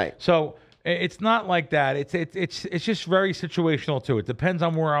gambling. Right. So it's not like that. It's just very situational too. It depends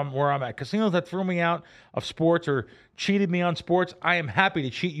on where I'm at. Casinos that threw me out of sports or cheated me on sports, I am happy to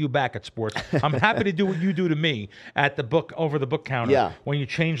cheat you back at sports. I'm happy to do what you do to me at the book over the book counter. Yeah. When you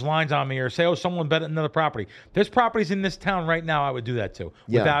change lines on me or say, someone bet another property. There's properties in this town right now I would do that to,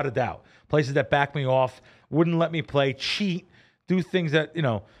 without a doubt. Places that back me off, wouldn't let me play, cheat, do things that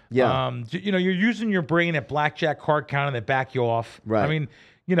you're using your brain at blackjack card counting that back you off. Right. I mean,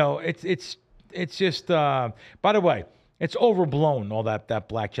 it's just. By the way, it's overblown. All that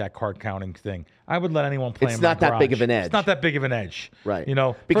blackjack card counting thing. I would let anyone play. It's in my not that garage. big of an edge. It's not that big of an edge. Right.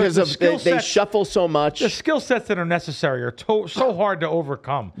 Because they shuffle so much. The skill sets that are necessary are so hard to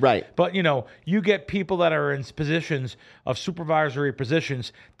overcome. Right. But you get people that are in positions of supervisory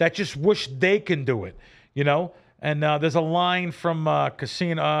positions that just wish they can do it. And there's a line from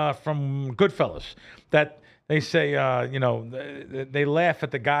from Goodfellas that they say, they laugh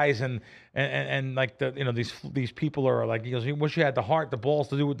at the guys and like these people are like, he goes, you wish you had the heart, the balls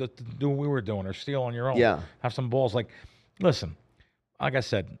to do what we were doing or steal on your own. Yeah. Have some balls. Like, listen, like I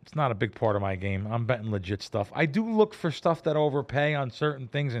said, it's not a big part of my game. I'm betting legit stuff. I do look for stuff that overpay on certain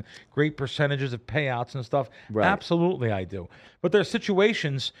things and great percentages of payouts and stuff. Right. Absolutely, I do. But there are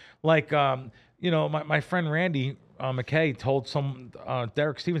situations like, my friend Randy McKay told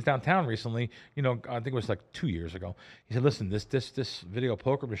Derek Stevens downtown recently, I think it was like 2 years ago. He said, listen, this video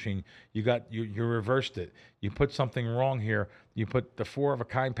poker machine, you reversed it. You put something wrong here. You put the 4 of a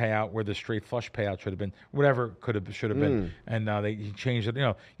kind payout where the straight flush payout should have been, whatever should have been. And he changed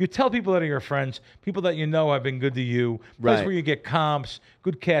it. You tell people that are your friends, people that have been good to you, places where you get comps,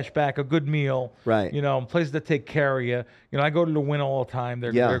 good cash back, a good meal. Right. Places that take care of you. I go to the Win all the time.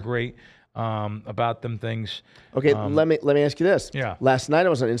 They're great. About them things. Okay, let me ask you this. Yeah. Last night I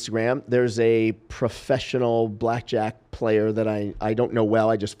was on Instagram. There's a professional blackjack player that I don't know well.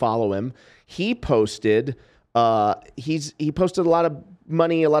 I just follow him. He posted he posted a lot of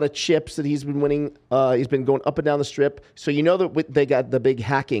money, a lot of chips that he's been winning. He's been going up and down the strip. So that they got the big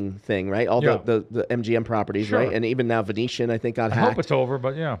hacking thing, right? All the MGM properties, right? And even now Venetian, I think, got hacked. I hope it's over,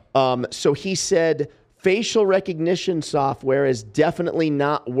 but yeah. So he said facial recognition software is definitely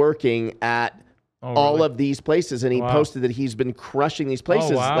not working at all of these places, and he posted that he's been crushing these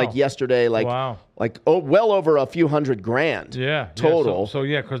places like yesterday, well over a few $100,000 total. So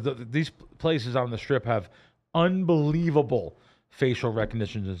because these places on the strip have unbelievable facial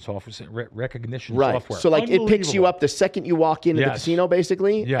recognition and software software. So it picks you up the second you walk into the casino,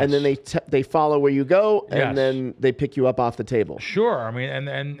 basically, and then they follow where you go, and then they pick you up off the table. Sure, I mean,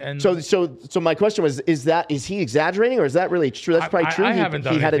 and so my question was: is he exaggerating, or is that really true? That's probably true. I haven't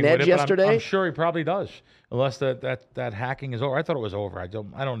done he had an edge yesterday. I'm sure he probably does, unless that hacking is over. I thought it was over. I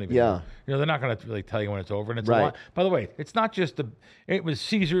don't even know. They're not going to really tell you when it's over, and it's a lot. By the way, it's not just it was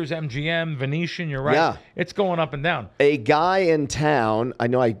Caesars, MGM, Venetian. You're right. Yeah. It's going up and down. A guy in town, I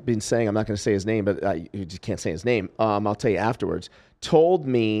know I've been saying I'm not going to say his name, but you just can't say his name. I'll tell you afterwards. Told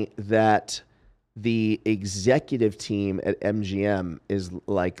me that the executive team at MGM is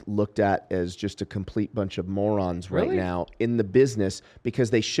looked at as just a complete bunch of morons right now in the business because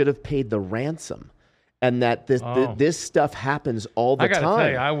they should have paid the ransom. And that this stuff happens all the time. I gotta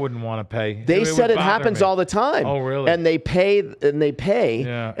tell you, I wouldn't want to pay. They said it happens all the time. Oh, really? And they pay.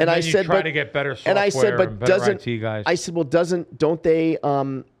 Yeah. And I said, try to get better software. And I said, but doesn't IT guys. I said, well, don't they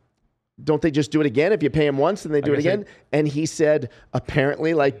just do it again? If you pay them once, then they do it again. And he said,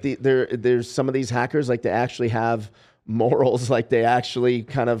 apparently, there's some of these hackers they actually have morals, they actually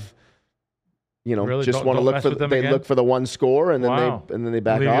kind of. Really? Just want to look for look for the one score, and then they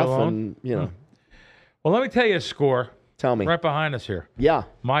back off, and Well, let me tell you a score. Tell me. Right behind us here. Yeah.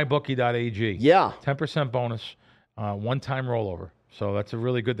 MyBookie.ag. Yeah. 10% bonus, one-time rollover. So that's a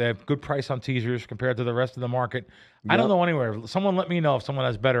really good. They have good price on teasers compared to the rest of the market. Yep. I don't know anywhere. Someone let me know if someone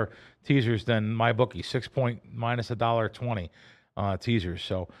has better teasers than MyBookie. 6 point minus $1.20 teasers.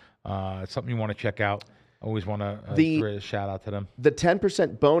 So it's something you want to check out. Always want to throw a shout out to them. The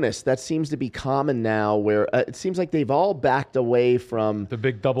 10% bonus, that seems to be common now, where it seems like they've all backed away from the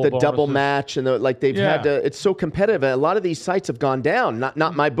big double match, and they've had to. It's so competitive. A lot of these sites have gone down. Not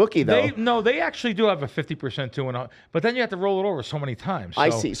MyBookie though. They actually do have a 50% too, but then you have to roll it over so many times. I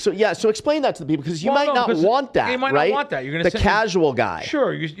see. So explain that to the people because you might not want that. You might right? not want that. You're going to casual guy.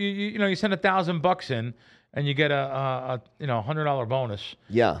 Sure, you send $1,000 in. and you get a $100 bonus.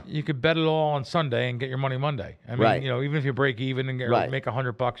 Yeah. You could bet it all on Sunday and get your money Monday. I mean, even if you break even and make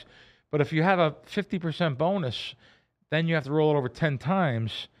 $100, but if you have a 50% bonus, then you have to roll it over 10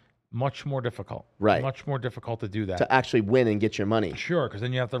 times. Much more difficult. Right. Much more difficult to do that. To actually win and get your money. Sure, because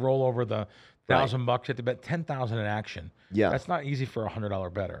then you have to roll over the $1,000. You have to bet 10,000 in action. Yeah. That's not easy for a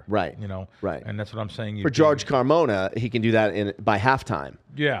 $100 better. Right. Right. And that's what I'm saying. For George Carmona, he can do that by halftime.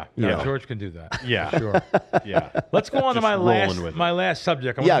 Yeah. George can do that. Yeah. Sure. Yeah. Let's go on to my last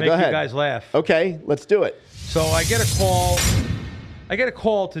subject. I'm going to make you guys laugh. Okay, let's do it. So I get a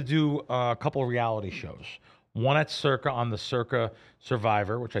call to do a couple of reality shows. One at Circa on the Circa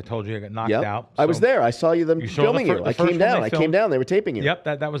Survivor, which I told you I got knocked out. So I was there. I saw you filming you. I came down. They were taping you. Yep,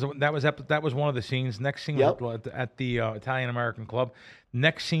 that was one of the scenes. Next scene was at the Italian American Club.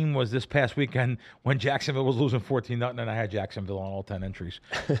 Next scene was this past weekend when Jacksonville was losing 14-0, and I had Jacksonville on all 10 entries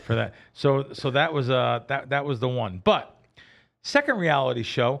for that. So that was the one. But second reality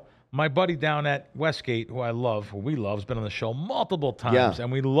show. My buddy down at Westgate, who we love, has been on the show multiple times,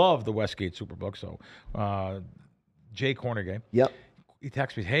 and we love the Westgate Superbook. So, Jay Cornegay. Yep. He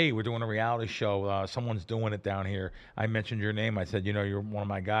texted me, "Hey, we're doing a reality show. Someone's doing it down here. I mentioned your name. I said, you're one of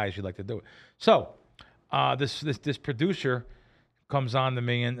my guys. You'd like to do it." So, this producer comes on to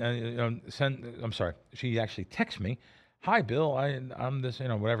me and I'm sorry. She actually texts me, "Hi, Bill. I'm this,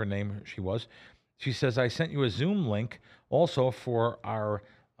 whatever name she was." She says, "I sent you a Zoom link also for our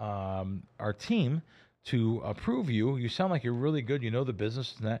team to approve you. You sound like you're really good. You know the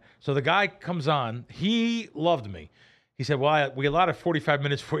business and that." So the guy comes on. He loved me. He said, "Well, we allotted 45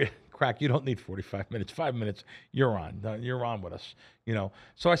 minutes for you. Crack, you don't need 45 minutes. 5 minutes, you're on. You're on with us."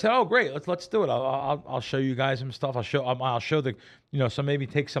 So I said, "Oh, great. Let's do it. I'll show you guys some stuff. I'll show the so maybe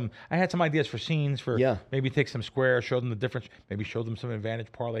take some. I had some ideas for scenes for maybe take some squares, show them the difference. Maybe show them some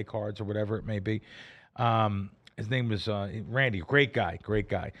advantage parlay cards or whatever it may be." His name was Randy. Great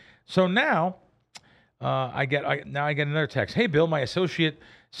guy. So now I get another text. "Hey, Bill, my associate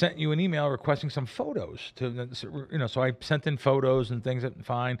sent you an email requesting some photos So I sent in photos and things that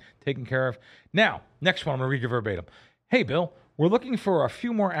fine, taken care of. Now, next one, I'm gonna read you verbatim. "Hey, Bill, we're looking for a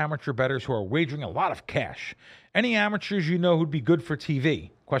few more amateur bettors who are wagering a lot of cash. Any amateurs you know who'd be good for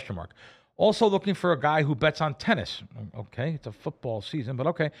TV? Question mark. Also looking for a guy who bets on tennis." Okay, it's a football season, but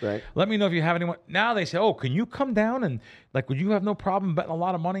okay. Right. "Let me know if you have anyone." Now they say, "Oh, can you come down and would you have no problem betting a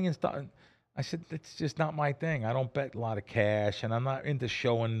lot of money and stuff?" I said, "It's just not my thing. I don't bet a lot of cash, and I'm not into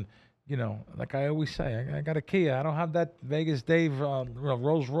showing, like I always say, I got a Kia. I don't have that Vegas Dave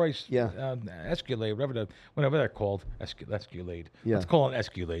Rolls Royce Escalade, whatever they're called, Escalade. Yeah. Let's call it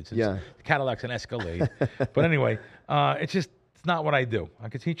Escalades. The Cadillac's an Escalade." But anyway, it's not what I do. I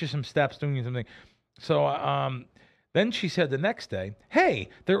could teach you some steps, doing you something. So then she said the next day, "Hey,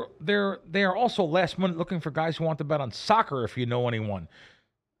 they are also last minute looking for guys who want to bet on soccer if you know anyone."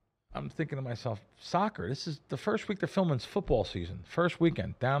 I'm thinking to myself, soccer? This is the first week they're filming football season. First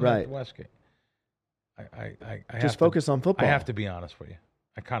weekend down at Westgate. I just focus on football. I have to be honest with you.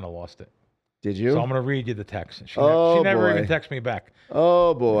 I kind of lost it. Did you? So I'm going to read you the text. She never even texted me back.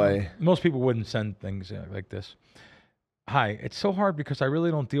 Oh, boy. Most people wouldn't send things like this. "Hi, it's so hard because I really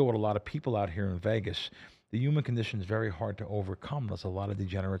don't deal with a lot of people out here in Vegas. The human condition is very hard to overcome. There's a lot of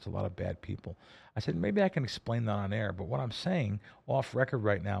degenerates, a lot of bad people." I said, "Maybe I can explain that on air, but what I'm saying off record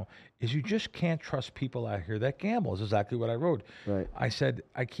right now is you just can't trust people out here that gamble." Is exactly what I wrote. Right. I said,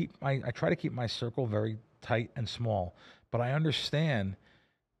 I try to keep my circle very tight and small, but I understand,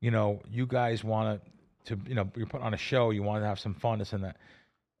 you guys want to, you're putting on a show, you want to have some fun, this and that.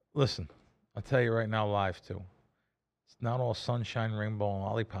 Listen, I'll tell you right now live too. It's not all sunshine, rainbow, and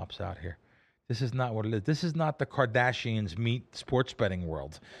lollipops out here. This is not what it is. This is not the Kardashians meet sports betting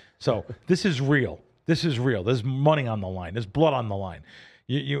world. So this is real. This is real. There's money on the line. There's blood on the line.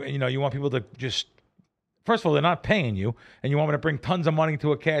 You want people to just, first of all, they're not paying you, and you want me to bring tons of money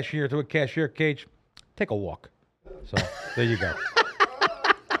to a cashier cage. Take a walk. So there you go.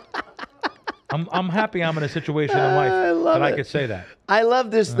 I'm happy I'm in a situation in life I could say that. I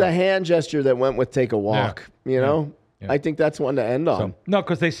love this, the hand gesture that went with "take a walk," Yeah. I think that's one to end on. No,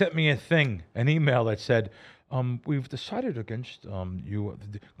 because they sent me an email that said, "We've decided against you.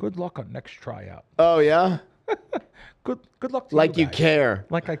 Good luck on next tryout." Oh, yeah? Good luck to like you guys. You care.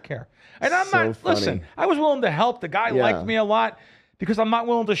 Like I care. And I'm so not, funny. Listen, I was willing to help. The guy liked me a lot because I'm not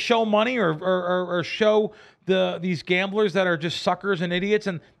willing to show money or show these gamblers that are just suckers and idiots.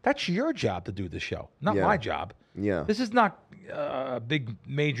 And that's your job to do the show, not my job. Yeah. This is not a big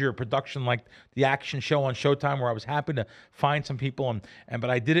major production like the action show on Showtime, where I was happy to find some people but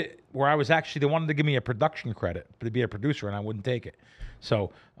I did it where I was actually, they wanted to give me a production credit to be a producer, and I wouldn't take it.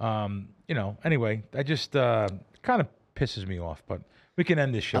 So anyway, I just kind of pisses me off, but we can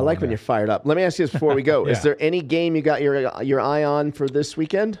end this show. I like when you're fired up. Let me ask you this before we go. Yeah. Is there any game you got your eye on for this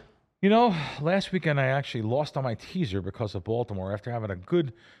weekend? Last weekend I actually lost on my teaser because of Baltimore. After having a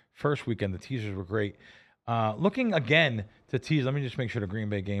good first weekend, the teasers were great. Looking again to tease, let me just make sure the Green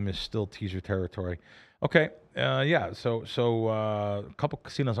Bay game is still teaser territory. Okay, So a couple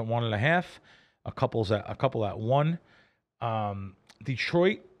casinos at 1.5, a couple at 1.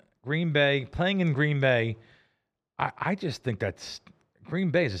 Detroit, Green Bay, playing in Green Bay. I just think that's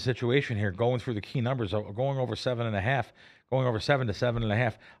Green Bay is a situation here going through the key numbers, going over 7.5, going over 7 to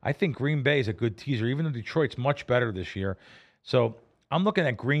 7.5. I think Green Bay is a good teaser, even though Detroit's much better this year. So I'm looking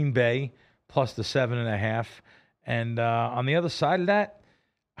at Green Bay plus the 7.5. And on the other side of that,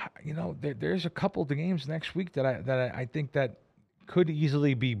 there's a couple of the games next week that I think that could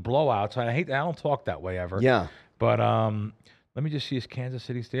easily be blowouts. I don't talk that way ever. Yeah. But let me just see, is Kansas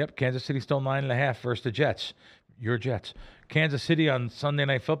City stay up? Kansas City still 9.5 versus the Jets. Your Jets. Kansas City on Sunday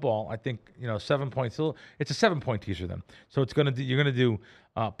Night Football, I think, 7 points. It's a 7-point teaser then. So you're going to do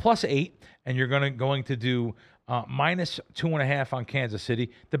plus 8, and you're going to do minus 2.5 on Kansas City.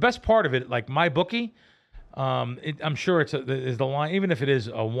 The best part of it, like my bookie, I'm sure is the line, even if it is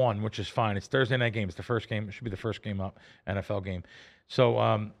a 1, which is fine. It's Thursday night game. It's the first game. It should be the first game up, NFL game.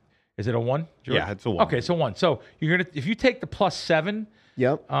 So is it a 1? George? Yeah, it's a 1. Okay, it's a 1. So if you take the plus 7,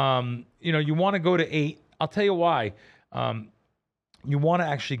 yep. You want to go to 8. I'll tell you why. You want to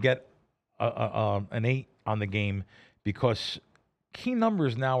actually get an 8 on the game because key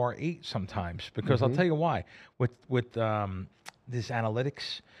numbers now are 8 sometimes. Because I'll tell you why. With this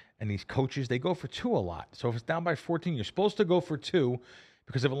analytics and these coaches, they go for 2 a lot. So if it's down by 14, you're supposed to go for 2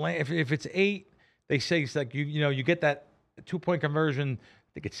 because if it's 8, they say it's like you get that 2-point conversion.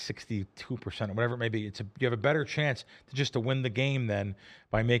 I think it's 62% or whatever it may be. You have a better chance to win the game then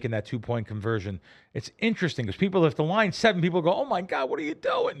by making that 2-point conversion. It's interesting because if the line's 7, people go, "Oh my God, what are you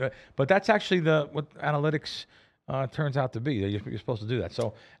doing?" But that's actually what analytics turns out to be. You're supposed to do that.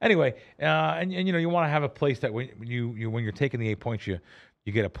 So anyway, and you want to have a place that when you're taking the 8 points, you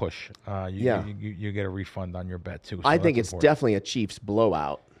get a push. You get a refund on your bet too. So I think it's definitely a Chiefs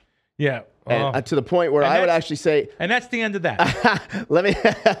blowout. Yeah. And to the point where I would actually say... And that's the end of that. Let me...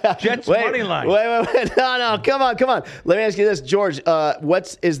 Jets money line. Wait. No, come on. Let me ask you this, George.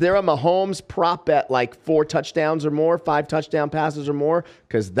 Is there a Mahomes prop bet like 4 touchdowns or more, 5 touchdown passes or more?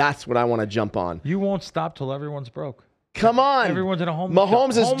 Because that's what I want to jump on. You won't stop till everyone's broke. Come on. Everyone's in a homeless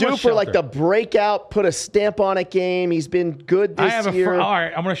Mahomes is due for like the breakout, put a stamp on it game. He's been good this year. All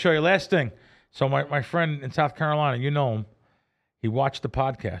right, I'm going to show you. Last thing. So my friend in South Carolina, you know him. He watched the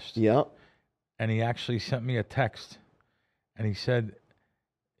podcast. Yep. And he actually sent me a text. And he said,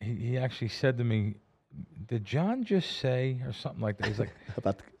 he actually said to me, "Did John just say," or something like that? He's like,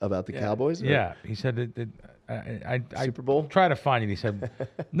 about the Cowboys? Or? Yeah. He said, I Super Bowl? Try to find it. He said,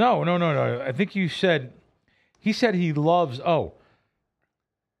 no. I think he said he loves,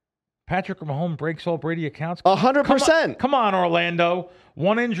 Patrick Mahomes breaks all Brady accounts. 100%. Come on, Orlando.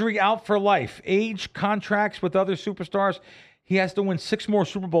 1 injury out for life. Age, contracts with other superstars. He has to win 6 more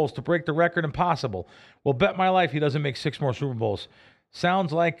Super Bowls to break the record. Impossible. Well, bet my life he doesn't make 6 more Super Bowls.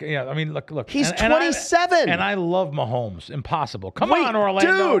 Sounds like, look. He's 27. And I love Mahomes. Impossible. Come on,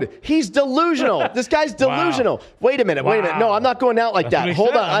 Orlando. Dude, he's delusional. This guy's delusional. Wow. Wait a minute. No, I'm not going out like that.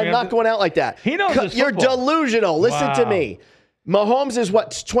 Hold on. I'm not going out like that. He knows this You're football. Delusional. Listen to me. Mahomes is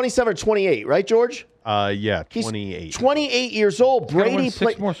what, 27 or 28, right, George? Yeah, 28. He's 28 years old. Brady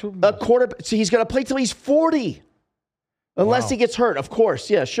played a quarter. So he's going to play till he's 40. Unless he gets hurt, of course.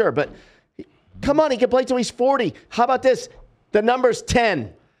 Yeah, sure. But come on, he can play till he's 40. How about this? The number's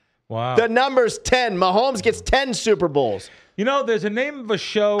 10. Wow. The number's 10. Mahomes gets 10 Super Bowls. There's a name of a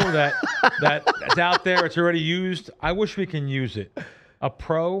show that's out there. It's already used. I wish we can use it. A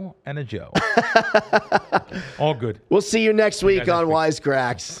Pro and a Joe. All good. We'll see you next week on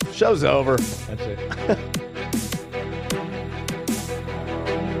WiseKracks. Show's over. That's it.